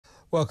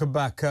Welcome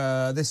back.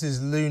 This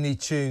is Looney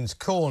Tunes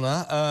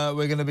Corner.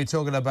 We're going to be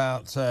talking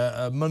about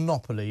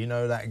Monopoly. You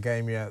know, that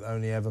game you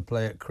only ever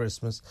play at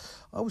Christmas.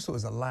 I always thought it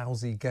was a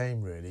lousy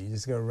game, really. You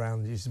just go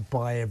around, you just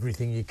buy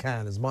everything you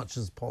can, as much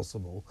as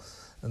possible,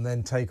 and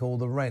then take all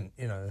the rent,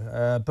 you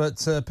know.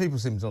 But people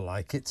seem to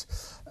like it,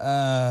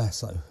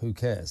 so who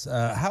cares?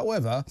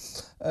 However,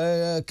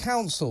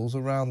 councils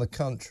around the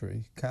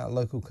country,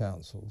 local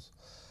councils,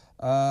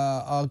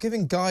 are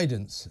giving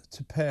guidance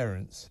to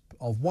parents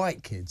of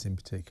white kids in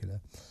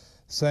particular,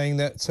 saying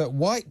that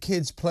white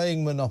kids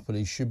playing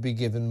Monopoly should be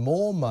given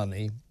more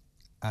money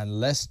and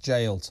less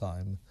jail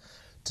time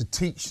to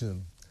teach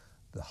them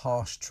the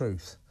harsh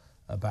truth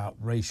about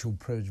racial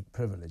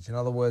privilege. In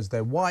other words,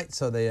 they're white,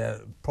 so they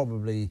are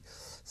probably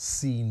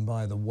seen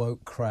by the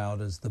woke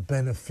crowd as the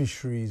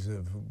beneficiaries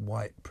of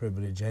white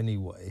privilege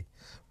anyway,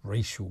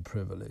 racial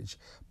privilege.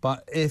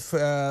 But if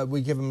we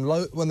give them,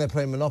 when they're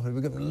playing Monopoly,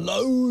 we give them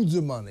loads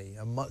of money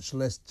and much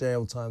less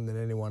jail time than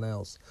anyone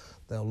else,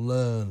 they'll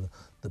learn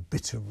the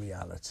bitter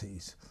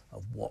realities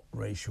of what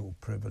racial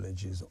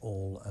privilege is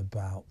all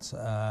about.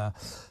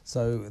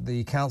 So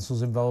the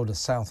councils involved are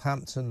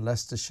Southampton,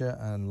 Leicestershire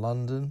and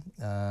London,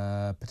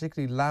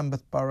 particularly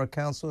Lambeth Borough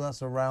Council,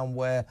 that's around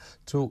where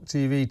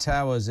talkTV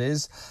Towers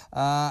is,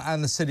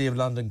 and the City of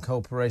London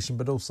Corporation,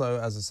 but also,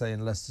 as I say,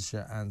 in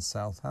Leicestershire and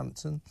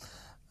Southampton.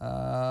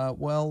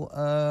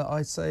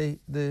 I'd say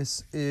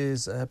this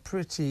is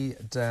pretty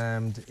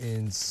damned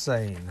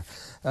insane.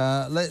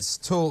 Let's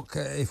talk,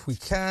 if we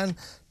can,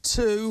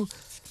 to...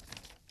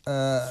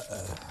 where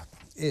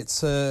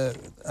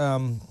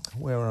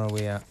are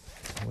we at?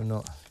 We're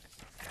not...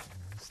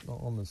 It's not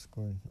on the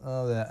screen.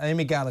 Oh, there.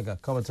 Amy Gallagher,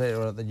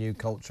 commentator at the New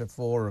Culture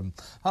Forum.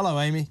 Hello,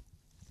 Amy.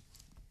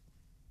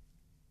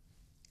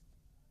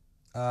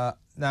 Now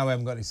we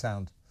haven't got any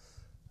sound.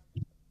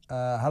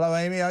 Hello,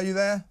 Amy, are you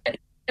there?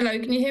 Hello,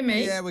 can you hear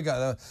me? Yeah, we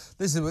got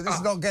this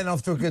is not getting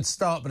off to a good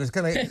start, but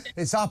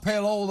it's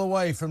uphill all the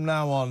way from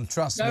now on.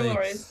 Trust me. No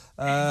worries.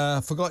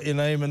 Forgot your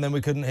name and then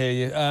we couldn't hear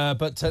you.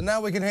 But now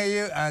we can hear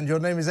you, and your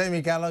name is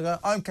Amy Gallagher.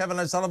 I'm Kevin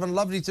O'Sullivan.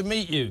 Lovely to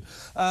meet you.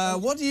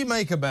 What do you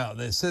make about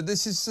this?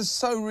 This is just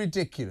so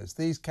ridiculous.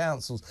 These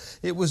councils.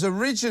 It was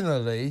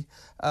originally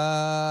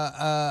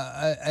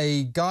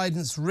a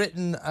guidance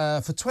written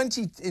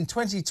in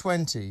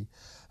 2020.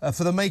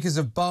 For the makers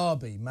of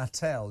Barbie,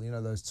 Mattel, you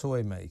know, those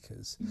toy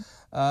makers.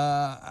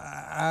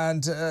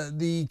 And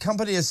the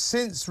company has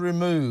since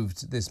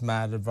removed this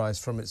mad advice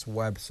from its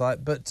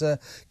website, but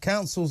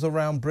councils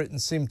around Britain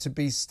seem to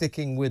be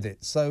sticking with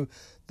it. So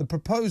the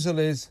proposal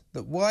is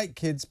that white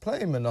kids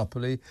playing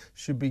Monopoly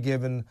should be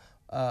given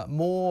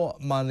more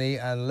money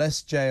and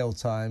less jail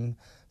time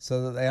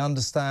so that they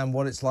understand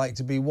what it's like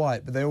to be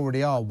white. But they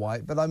already are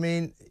white. But I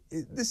mean,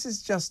 this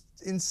is just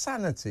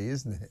insanity,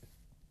 isn't it?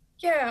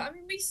 Yeah, I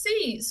mean, we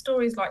see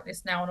stories like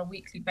this now on a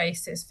weekly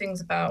basis,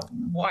 things about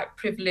white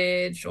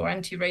privilege or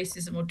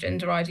anti-racism or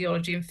gender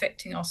ideology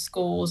infecting our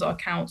schools, our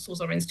councils,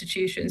 our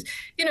institutions,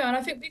 you know, and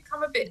I think we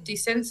become a bit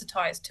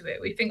desensitized to it.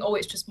 We think, oh,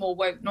 it's just more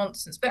woke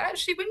nonsense. But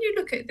actually, when you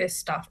look at this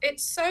stuff,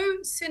 it's so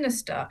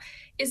sinister.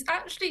 It's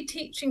actually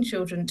teaching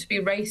children to be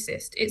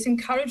racist. It's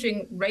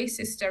encouraging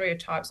racist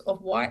stereotypes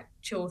of white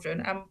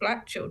children and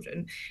black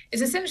children.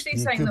 It's essentially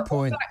saying that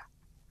all black,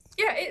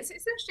 it's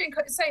essentially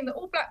saying that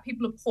all black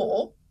people are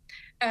poor,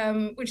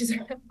 which is a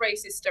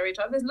racist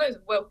stereotype. There's loads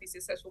of wealthy,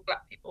 successful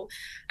black people.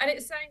 And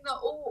it's saying that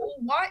all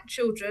white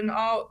children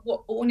are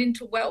born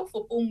into wealth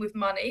or born with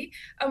money.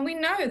 And we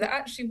know that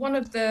actually one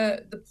of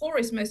the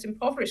poorest, most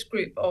impoverished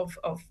group of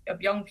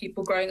young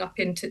people growing up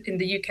in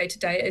the UK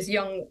today is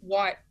young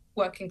white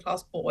working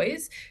class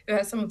boys who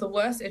have some of the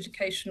worst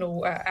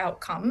educational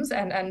outcomes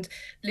and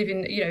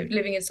living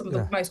in some of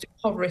the most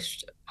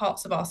impoverished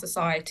parts of our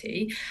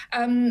society.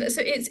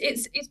 So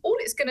it's all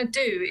it's going to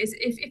do is,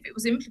 if it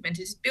was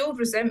implemented, is build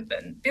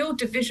resentment, build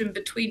division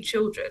between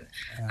children,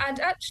 and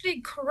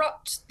actually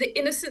corrupt the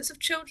innocence of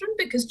children,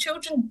 because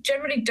children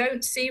generally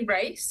don't see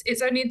race.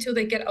 It's only until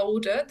they get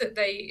older that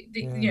they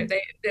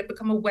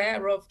become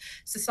aware of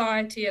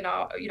society and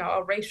our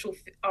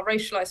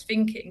racialized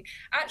thinking.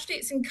 Actually,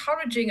 it's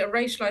encouraging a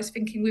racialized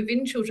thinking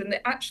within children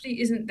that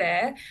actually isn't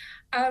there.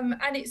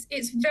 And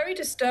it's very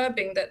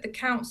disturbing that the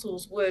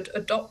councils would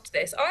adopt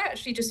this. I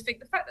actually just think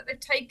the fact that they've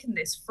taken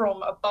this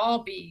from a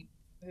Barbie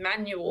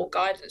manual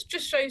guidance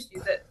just shows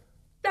you that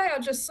they are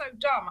just so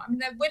dumb. I mean,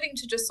 they're willing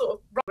to just sort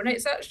of run.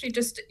 It's actually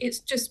just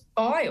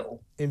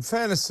vile. In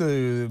fairness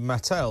to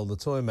Mattel, the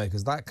toy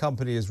makers, that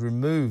company has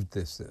removed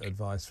this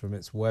advice from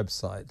its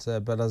website.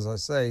 But as I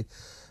say,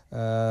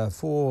 I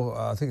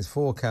think it's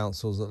 4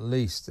 councils at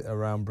least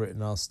around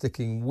Britain are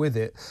sticking with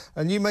it.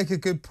 And you make a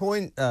good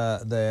point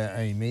there,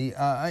 Amy.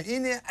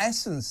 In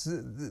essence,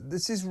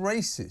 this is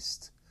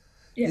racist.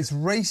 Yeah. It's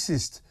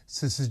racist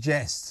to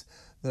suggest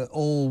that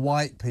all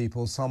white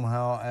people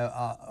somehow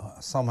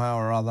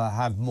or other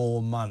have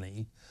more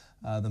money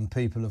than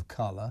people of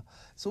colour.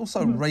 It's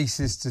also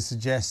racist to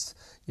suggest,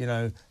 you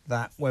know,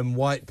 that when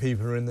white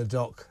people are in the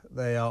dock,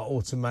 they are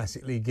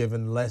automatically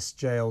given less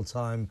jail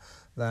time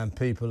than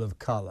people of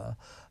colour.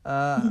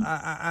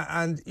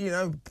 And, you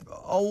know,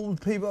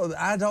 old people,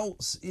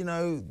 adults, you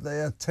know,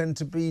 they tend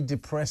to be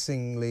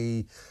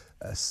depressingly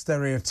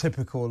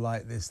stereotypical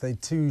like this. They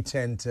too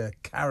tend to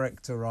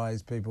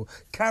characterise people,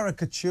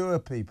 caricature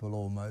people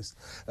almost.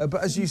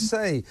 But as you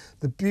say,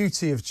 the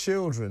beauty of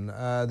children,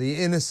 the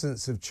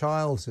innocence of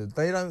childhood,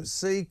 they don't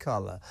see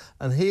colour.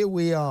 And here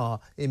we are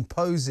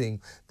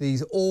imposing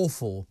these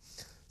awful,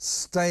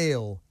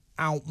 stale,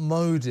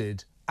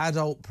 outmoded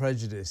adult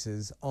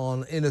prejudices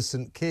on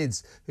innocent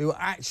kids who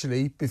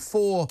actually,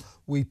 before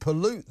we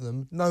pollute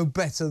them, know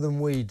better than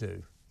we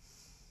do.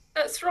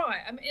 That's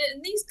right. I mean,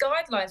 and these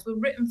guidelines were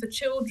written for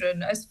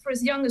children for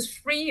as young as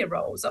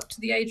 3-year-olds up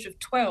to the age of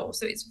 12.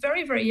 So it's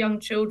very, very young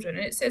children.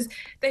 And it says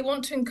they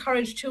want to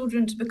encourage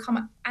children to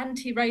become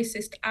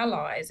anti-racist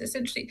allies.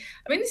 Essentially,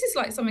 I mean, this is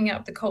like something out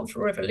of the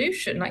Cultural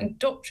Revolution, like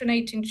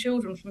indoctrinating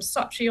children from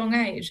such a young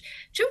age.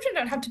 Children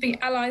don't have to be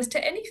allies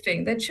to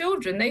anything. They're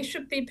children. They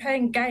should be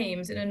playing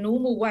games in a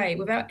normal way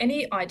without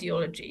any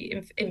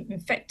ideology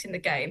infecting the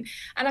game.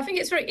 And I think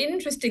it's very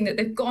interesting that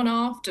they've gone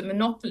after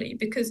Monopoly,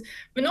 because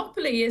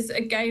Monopoly is a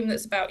game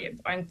that's about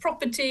buying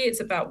property, it's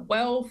about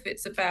wealth,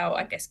 it's about,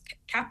 I guess,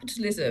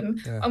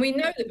 capitalism. Yeah. And we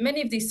know that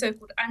many of these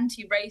so-called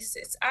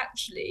anti-racists,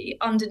 actually,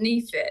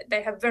 underneath it,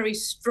 they have very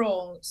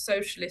strong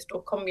socialist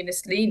or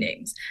communist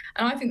leanings.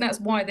 And I think that's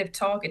why they've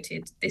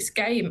targeted this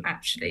game,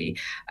 actually.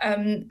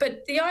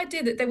 But the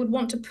idea that they would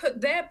want to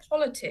put their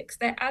politics,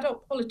 their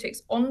adult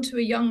politics, onto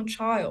a young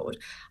child,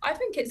 I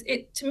think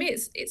to me,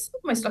 it's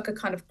almost like a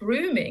kind of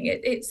grooming.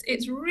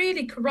 It's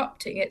really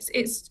corrupting.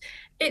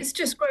 It's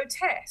just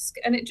grotesque,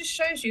 and it just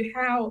shows you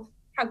how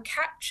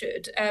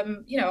captured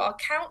our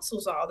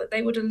councils are, that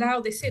they would allow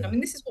this in. I mean,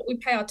 this is what we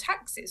pay our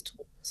taxes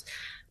towards.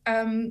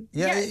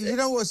 You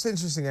know what's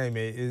interesting,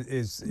 Amy,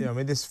 is I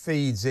mean, this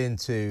feeds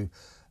into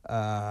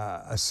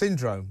a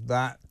syndrome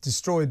that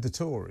destroyed the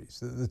Tories.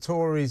 The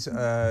Tories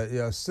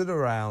stood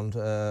around,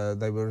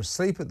 they were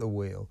asleep at the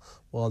wheel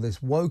while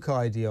this woke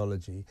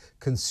ideology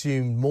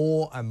consumed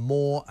more and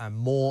more and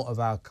more of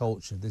our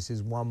culture. This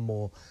is one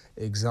more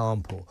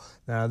example.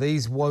 Now,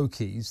 these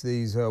wokies,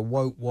 these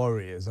woke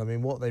warriors, I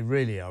mean, what they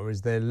really are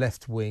is they're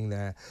left-wing,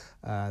 they're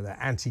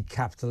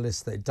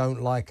anti-capitalist, they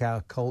don't like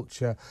our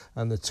culture,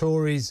 and the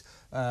Tories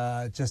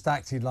just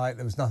acted like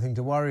there was nothing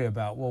to worry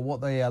about. Well,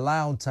 what they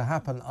allowed to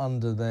happen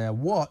under their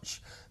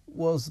watch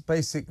was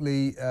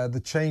basically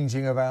the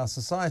changing of our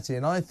society.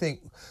 And I think,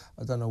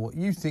 I don't know what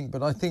you think,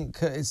 but I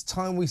think it's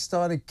time we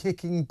started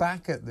kicking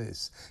back at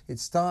this.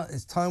 It's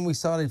time we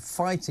started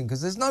fighting, because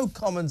there's no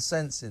common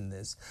sense in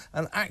this.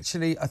 And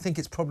actually, I think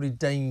it's probably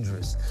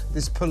dangerous.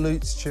 This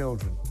pollutes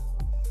children.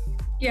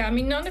 Yeah, I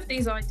mean, none of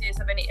these ideas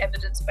have any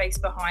evidence base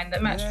behind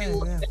them. Actually,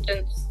 all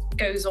evidence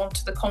goes on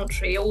to the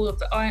contrary. All of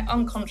the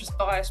unconscious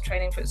bias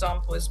training, for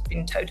example, has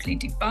been totally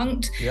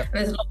debunked. Yep. And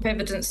there's a lot of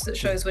evidence that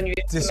shows when you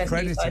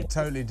discredited,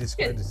 totally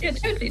discredited. Yeah,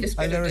 totally discredited.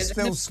 And there are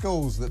still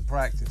schools that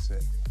practice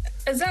it.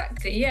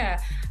 Exactly, yeah.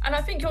 And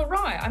I think you're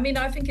right. I mean,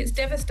 I think it's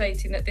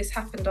devastating that this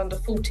happened under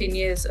 14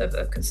 years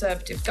of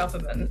Conservative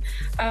government.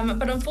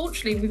 But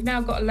unfortunately, we've now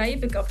got a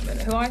Labour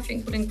government who I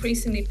think will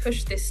increasingly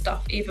push this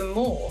stuff even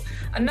more.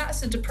 And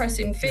that's a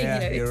depressing thing.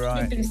 Yeah, you're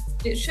right.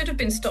 It should have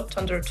been stopped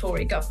under a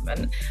Tory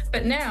government.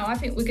 But now I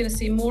think we're going to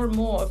see more and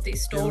more of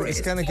these stories.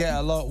 It's going to get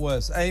a lot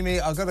worse.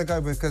 Amy, I've got to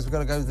go because we've got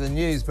to go to the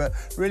news. But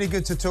really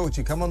good to talk to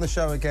you. Come on the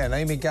show again.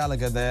 Amy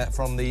Gallagher there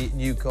from the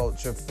New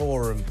Culture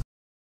Forum.